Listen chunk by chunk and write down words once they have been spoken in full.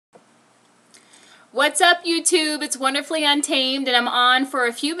What's up, YouTube? It's Wonderfully Untamed, and I'm on for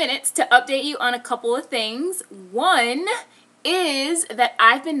a few minutes to update you on a couple of things. One is that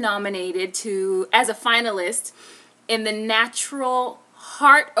I've been nominated as a finalist in the Natural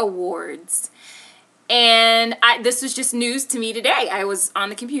Heart Awards. And this was just news to me today. I was on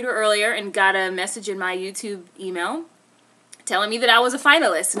the computer earlier and got a message in my YouTube email telling me that I was a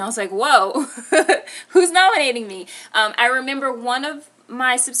finalist. And I was like, whoa, who's nominating me? I remember one of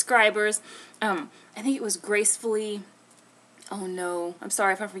my subscribers, I think it was Gracefully, oh no, I'm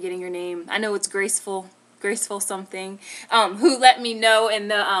sorry if I'm forgetting your name. I know it's Graceful something, who let me know in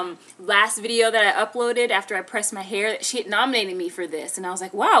the last video that I uploaded after I pressed my hair that she had nominated me for this. And I was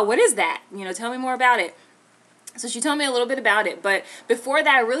like, wow, what is that? You know, tell me more about it. So she told me a little bit about it, but before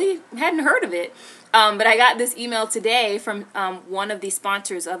that I really hadn't heard of it. But I got this email today from one of the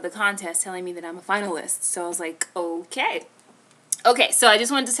sponsors of the contest telling me that I'm a finalist. So I was like, okay. Okay, so I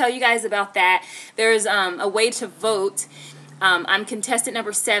just wanted to tell you guys about that. There's a way to vote. I'm contestant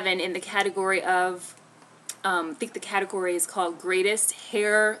number 7 in the category of, I think the category is called Greatest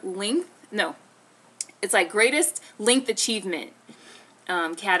Hair Length. No, it's like Greatest Length Achievement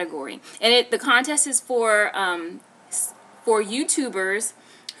category. And the contest is for YouTubers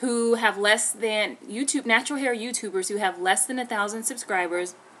who have less than, natural hair YouTubers who have less than 1,000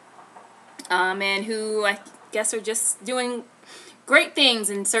 subscribers, and who I guess are just doing great things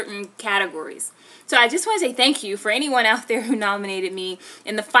in certain categories. So I just want to say thank you for anyone out there who nominated me.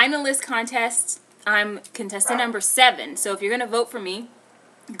 In the finalist contest, I'm contestant number 7. So if you're going to vote for me,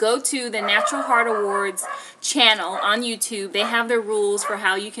 go to the Natural Heart Awards channel on YouTube. They have their rules for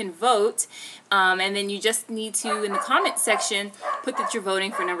how you can vote. And then you just need to, in the comment section, put that you're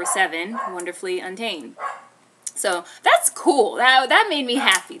voting for number 7, Wonderfully Untamed. So that's cool. That made me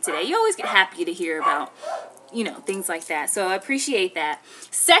happy today. You always get happy to hear about, you know, things like that. So I appreciate that.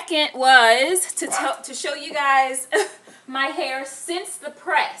 Second was to show you guys my hair since the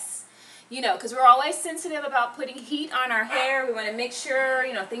press. You know, because we're always sensitive about putting heat on our hair. We want to make sure,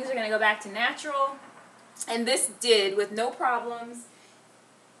 you know, things are going to go back to natural. And this did with no problems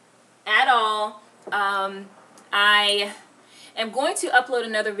at all. I am going to upload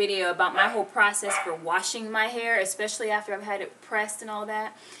another video about my whole process for washing my hair, especially after I've had it pressed and all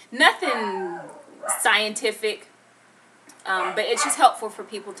that. Nothing scientific, but it's just helpful for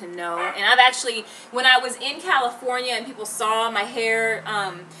people to know. And I've actually, when I was in California and people saw my hair,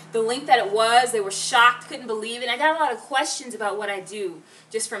 the length that it was, they were shocked, couldn't believe it. And I got a lot of questions about what I do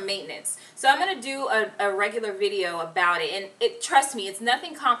just for maintenance. So I'm going to do a regular video about it. And trust me, it's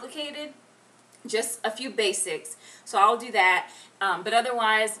nothing complicated, just a few basics. So I'll do that. But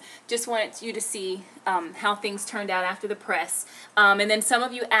otherwise, just wanted you to see how things turned out after the press. And then some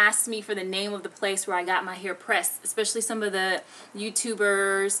of you asked me for the name of the place where I got my hair pressed, especially some of the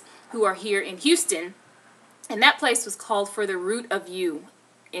YouTubers who are here in Houston. And that place was called For the Root of You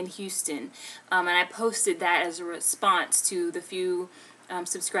in Houston. And I posted that as a response to the few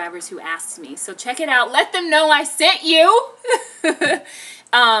subscribers who asked me. So check it out. Let them know I sent you.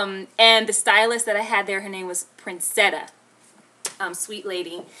 And the stylist that I had there, her name was Princetta. Sweet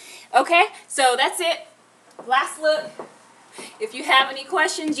lady. Okay, so that's it. Last look. If you have any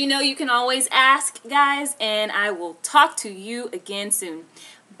questions, you know you can always ask, guys, and I will talk to you again soon.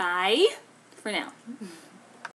 Bye for now.